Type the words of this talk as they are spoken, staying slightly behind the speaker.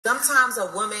sometimes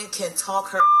a woman can talk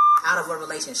her out of a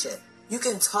relationship. You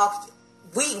can talk.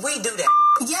 We do that.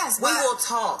 Yes, we will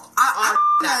talk.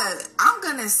 I'm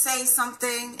gonna say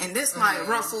something, and this might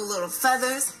ruffle little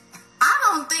feathers. I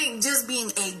don't think just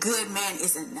being a good man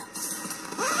is enough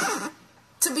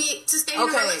to stay in a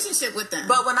relationship with them.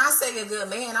 But when I say a good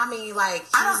man, I mean like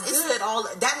he's good.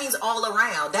 That means all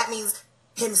around. That means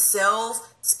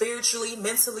himself, spiritually,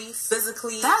 mentally,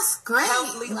 physically. That's great.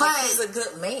 Healthily, but he's a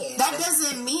good man. That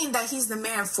doesn't mean that he's the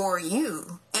man for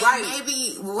you. And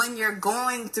maybe when you're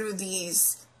going through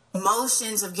these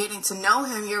motions of getting to know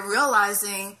him, you're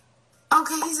realizing,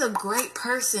 okay, he's a great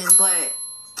person, but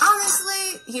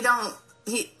honestly,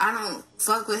 I don't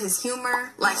fuck with his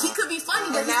humor. Like, he could be funny,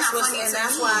 but he's not funny to me. And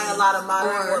that's why a lot of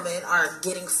modern women are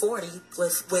getting 40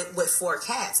 with 4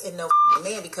 cats and no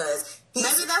man, because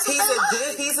he's a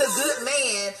good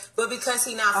man, but because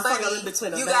he's not funny,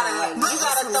 you gotta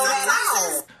throw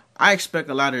that out. I expect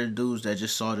a lot of the dudes that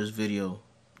just saw this video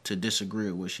to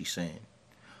disagree with what she's saying.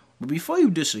 But before you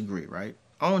disagree, right,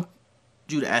 I want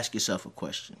you to ask yourself a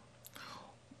question.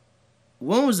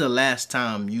 When was the last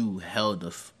time you held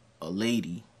a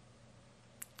lady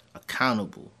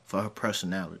accountable for her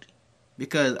personality?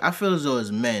 Because I feel as though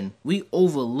as men, we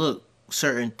overlook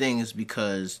certain things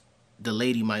because the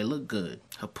lady might look good.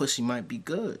 Her pussy might be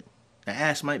good. Her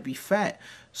ass might be fat.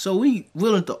 So we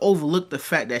willing to overlook the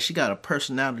fact that she got a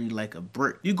personality like a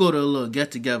brick. You go to a little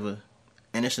get-together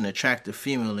and it's an attractive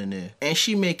female in there, and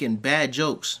she making bad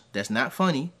jokes that's not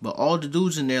funny, but all the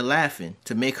dudes in there laughing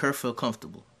to make her feel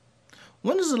comfortable.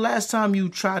 When is the last time you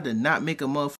tried to not make a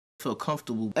motherfucker feel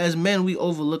comfortable? As men, we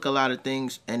overlook a lot of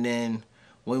things, and then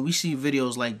when we see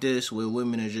videos like this where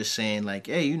women are just saying like,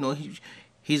 hey, you know,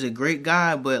 he's a great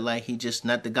guy, but like he just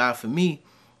not the guy for me.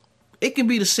 It can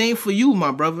be the same for you,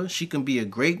 my brother. She can be a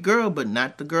great girl, but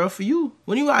not the girl for you.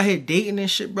 When you out here dating and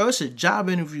shit, bro, it's a job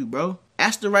interview, bro.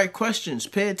 Ask the right questions.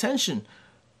 Pay attention.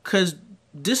 Because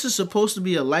this is supposed to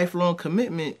be a lifelong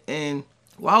commitment, and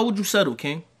why would you settle,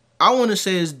 King? I want to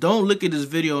say is don't look at this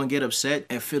video and get upset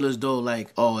and feel as though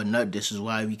like, oh, nut, this is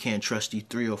why we can't trust these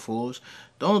 3 or 4s.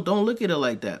 Don't look at it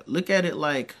like that. Look at it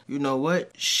like, you know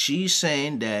what? She's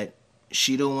saying that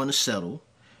she don't want to settle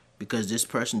because this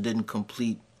person didn't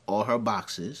complete all her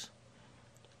boxes.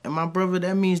 And my brother,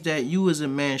 that means that you as a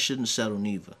man shouldn't settle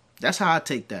neither. That's how I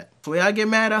take that. The way I get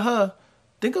mad at her,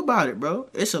 think about it, bro.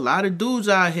 It's a lot of dudes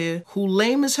out here who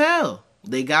lame as hell.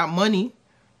 They got money.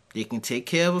 They can take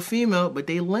care of a female, but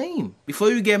they lame. Before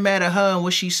you get mad at her and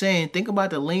what she's saying, think about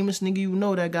the lamest nigga you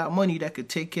know that got money, that could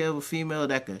take care of a female,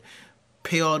 that could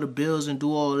pay all the bills and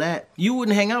do all that. You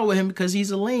wouldn't hang out with him because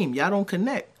he's a lame. Y'all don't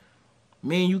connect.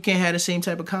 Me and you can't have the same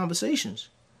type of conversations.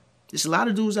 There's a lot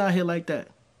of dudes out here like that.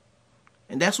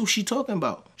 And that's what she talking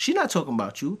about. She not talking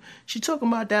about you. She talking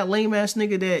about that lame-ass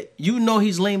nigga that you know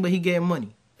he's lame, but he getting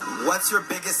money. What's your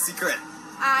biggest secret?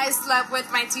 I slept with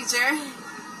my teacher.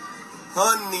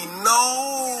 Honey,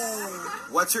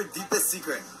 no! What's your deepest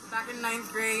secret? Back in 9th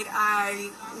grade,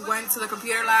 I went to the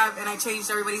computer lab and I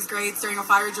changed everybody's grades during a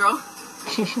fire drill.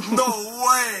 No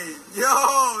way!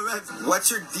 Yo, what's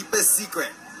your deepest secret?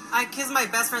 I kissed my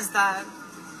best friend's dad.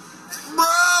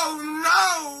 Bro,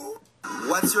 no!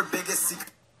 What's your biggest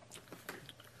secret?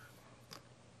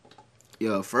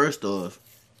 Yo, first off,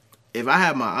 if I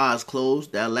had my eyes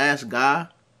closed, that last guy,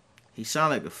 he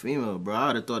sound like a female, bro. I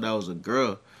would have thought that was a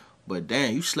girl. But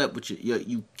damn, you slept with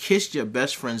you kissed your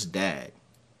best friend's dad.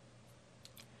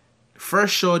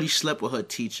 First shorty slept with her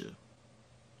teacher.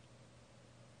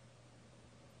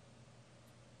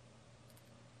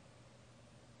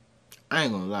 I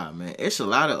ain't gonna lie, man. It's a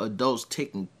lot of adults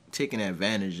taking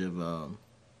advantage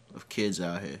of kids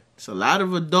out here. It's a lot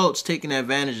of adults taking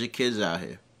advantage of kids out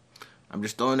here. I'm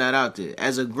just throwing that out there.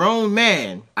 As a grown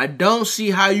man, I don't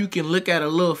see how you can look at a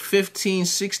little 15,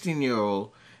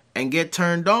 16-year-old and get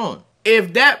turned on.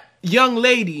 If that young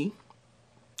lady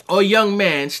or young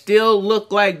man still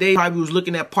look like they probably was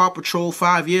looking at Paw Patrol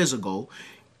 5 years ago,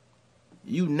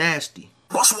 you nasty.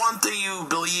 What's one thing you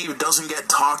believe doesn't get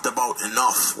talked about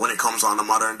enough when it comes on to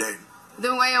modern day?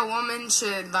 The way a woman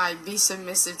should, like, be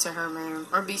submissive to her man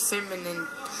or be feminine.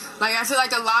 Like, I feel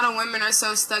like a lot of women are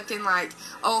so stuck in, like,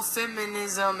 oh,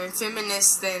 feminism and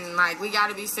feminist and, like, we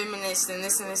gotta be feminist and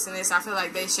this and this and this. I feel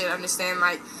like they should understand,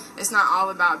 like, it's not all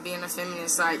about being a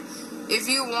feminist. Like, if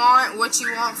you want what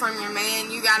you want from your man,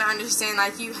 you gotta understand,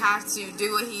 like, you have to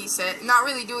do what he said. Not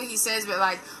really do what he says, but,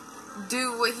 like,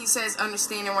 do what he says,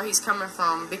 understanding where he's coming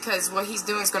from, because what he's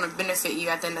doing is going to benefit you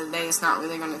at the end of the day. It's not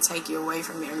really going to take you away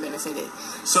from you and benefit it.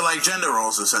 So, like, gender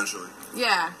roles, essentially.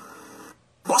 Yeah.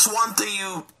 What's one thing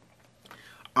you...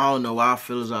 I don't know why I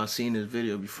feel as I've seen this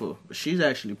video before, but she's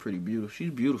actually pretty beautiful.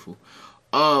 She's beautiful.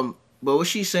 But what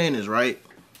she's saying is right.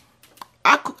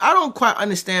 I don't quite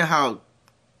understand how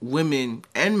women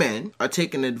and men are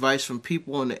taking advice from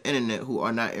people on the internet who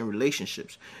are not in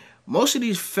relationships. Most of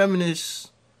these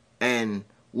feminists and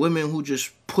women who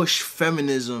just push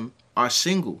feminism are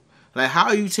single. Like, how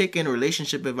are you taking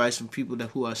relationship advice from people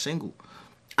who are single?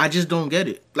 I just don't get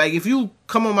it. Like, if you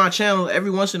come on my channel, every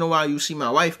once in a while you see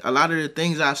my wife, a lot of the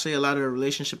things I say, a lot of the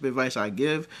relationship advice I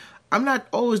give, I'm not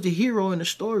always the hero in the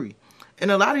story.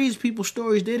 And a lot of these people's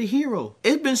stories, they're the hero.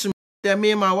 It's been some that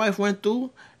me and my wife went through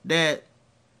that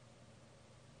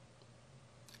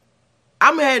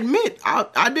I'm going to admit,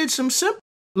 I did some simp.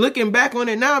 Looking back on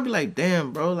it now, I'll be like,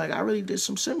 damn, bro, like, I really did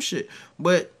some sim shit.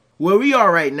 But where we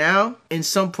are right now, in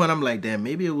some point, I'm like, damn,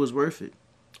 maybe it was worth it.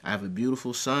 I have a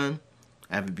beautiful son.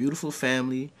 I have a beautiful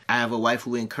family. I have a wife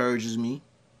who encourages me.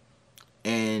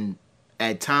 And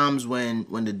at times when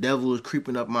the devil is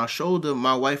creeping up my shoulder,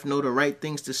 my wife know the right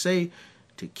things to say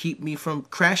to keep me from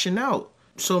crashing out.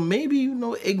 So maybe, you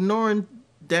know, ignoring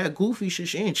that goofy shit,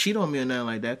 she ain't cheat on me or nothing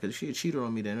like that, because if she had cheated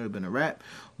on me, then it would have been a wrap.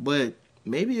 But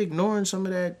maybe ignoring some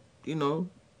of that, you know,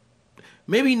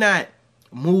 maybe not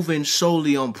moving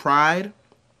solely on pride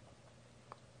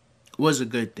was a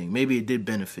good thing. Maybe it did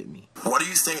benefit me. What do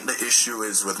you think the issue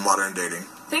is with modern dating?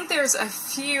 I think there's a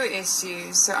few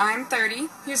issues. So I'm 30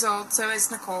 years old, so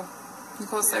is Nicole.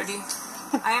 Nicole's 30.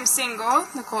 I am single,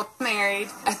 Nicole's married.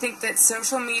 I think that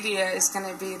social media is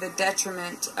going to be the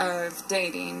detriment of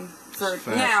dating for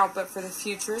now, but for the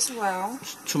future as well.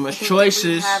 Too much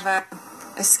choices. We have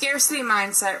a scarcity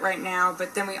mindset right now,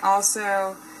 but then we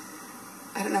also,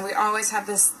 I don't know, we always have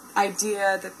this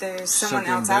idea that there's someone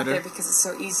else out there because it's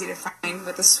so easy to find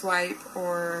with a swipe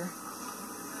or,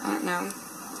 I don't know,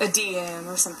 a DM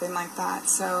or something like that.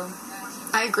 So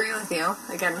I agree with you.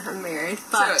 Again, I'm married,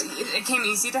 but so it came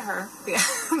easy to her. Yeah.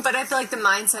 But I feel like the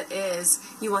mindset is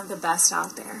you want the best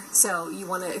out there, so you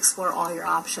want to explore all your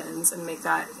options and make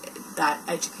that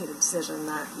educated decision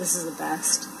that this is the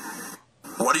best.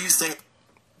 What do you think?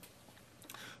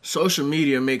 Social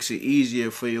media makes it easier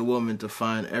for your woman to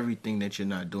find everything that you're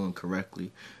not doing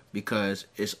correctly, because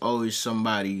it's always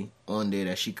somebody on there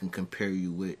that she can compare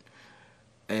you with.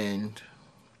 And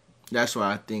that's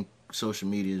why I think social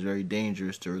media is very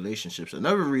dangerous to relationships.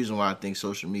 Another reason why I think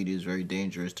social media is very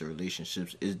dangerous to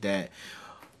relationships is that,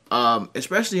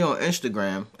 especially on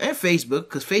Instagram and Facebook,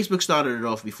 because Facebook started it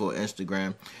off before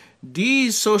Instagram,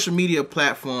 these social media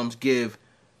platforms give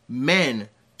men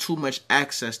too much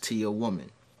access to your woman.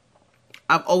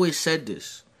 I've always said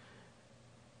this.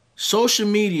 Social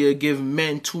media give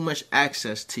men too much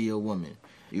access to your woman.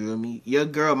 You know what I mean? Your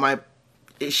girl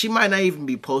she might not even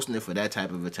be posting it for that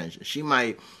type of attention. She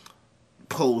might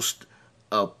post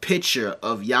a picture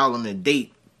of y'all on a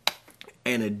date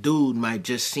and a dude might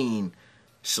just seen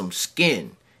some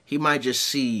skin. He might just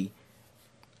see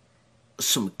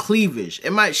some cleavage.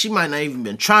 She might not even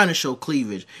been trying to show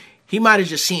cleavage. He might have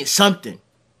just seen something.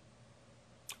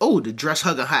 Oh, the dress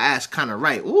hugging her ass kind of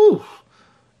right. Ooh.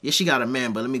 Yeah, she got a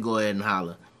man, but let me go ahead and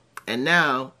holler. And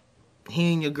now,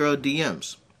 he and your girl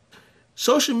DMs.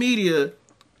 Social media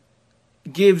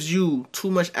gives you too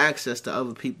much access to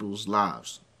other people's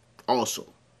lives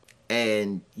also.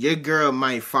 And your girl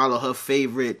might follow her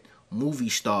favorite movie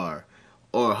star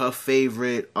or her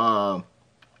favorite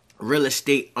real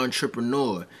estate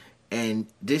entrepreneur. And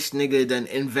this nigga done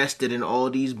invested in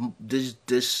all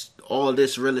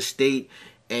this real estate,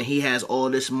 and he has all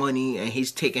this money, and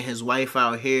he's taking his wife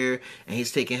out here, and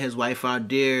he's taking his wife out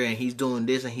there, and he's doing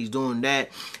this, and he's doing that.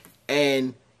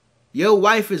 And your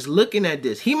wife is looking at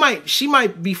this. She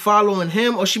might be following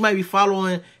him, or she might be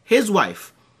following his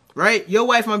wife, right? Your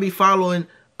wife might be following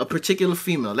a particular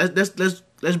female.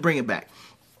 Let's bring it back.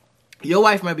 Your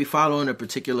wife might be following a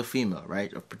particular female,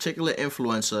 right? A particular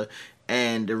influencer,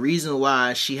 and the reason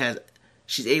why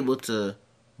she's able to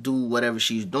do whatever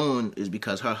she's doing is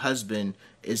because her husband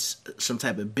is some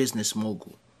type of business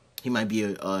mogul. He might be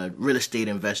a real estate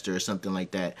investor or something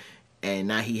like that, and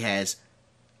now he has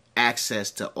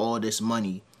access to all this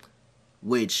money,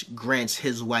 which grants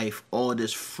his wife all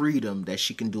this freedom that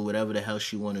she can do whatever the hell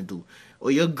she want to do. Or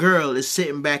your girl is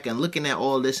sitting back and looking at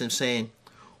all this and saying,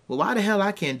 well, why the hell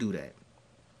I can't do that?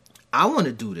 I want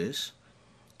to do this.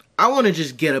 I want to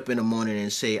just get up in the morning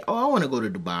and say, oh, I want to go to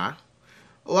Dubai.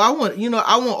 Oh, I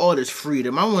want all this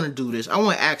freedom. I want to do this. I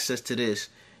want access to this.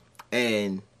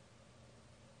 And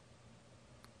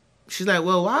she's like,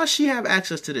 well, why does she have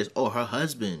access to this? Oh, her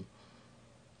husband.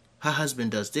 Her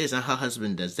husband does this, and her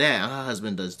husband does that, and her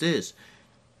husband does this.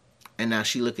 And now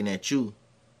she looking at you.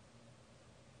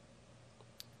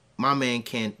 My man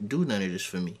can't do none of this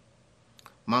for me.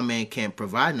 My man can't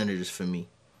provide none of this for me.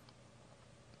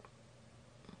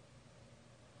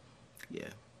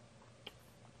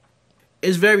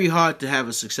 It's very hard to have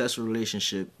a successful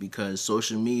relationship because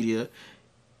social media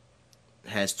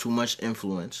has too much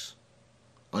influence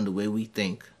on the way we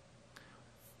think.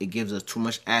 It gives us too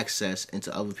much access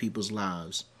into other people's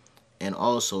lives. And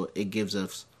also, it gives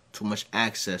us too much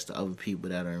access to other people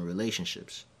that are in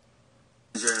relationships.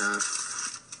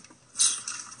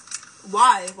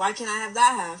 Why? Why can't I have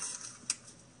that half?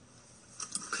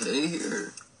 Okay,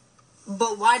 here.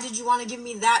 But why did you want to give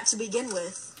me that to begin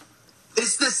with?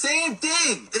 It's the same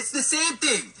thing. It's the same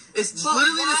thing. It's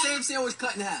literally the same sandwich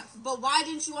cut in half. But why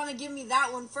didn't you want to give me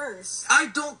that one first? I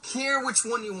don't care which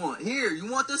one you want. Here,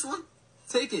 you want this one?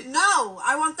 Take it. No,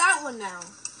 I want that one now.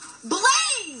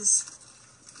 Blaze!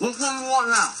 Which one you want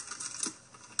now?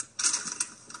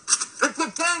 It's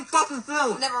the same fucking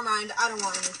sandwich. Never mind, I don't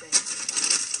want anything.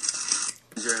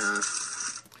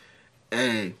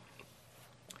 Hey,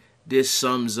 this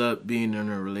sums up being in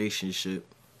a relationship.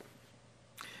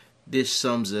 This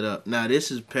sums it up. Now,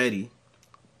 this is petty,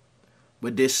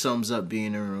 but this sums up being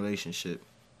in a relationship.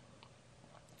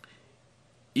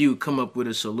 You come up with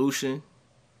a solution,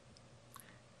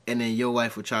 and then your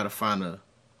wife will try to find a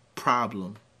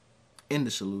problem in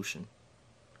the solution.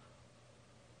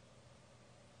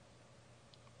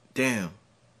 Damn.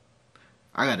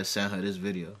 I gotta send her this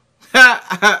video.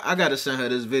 I gotta send her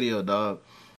this video, dog.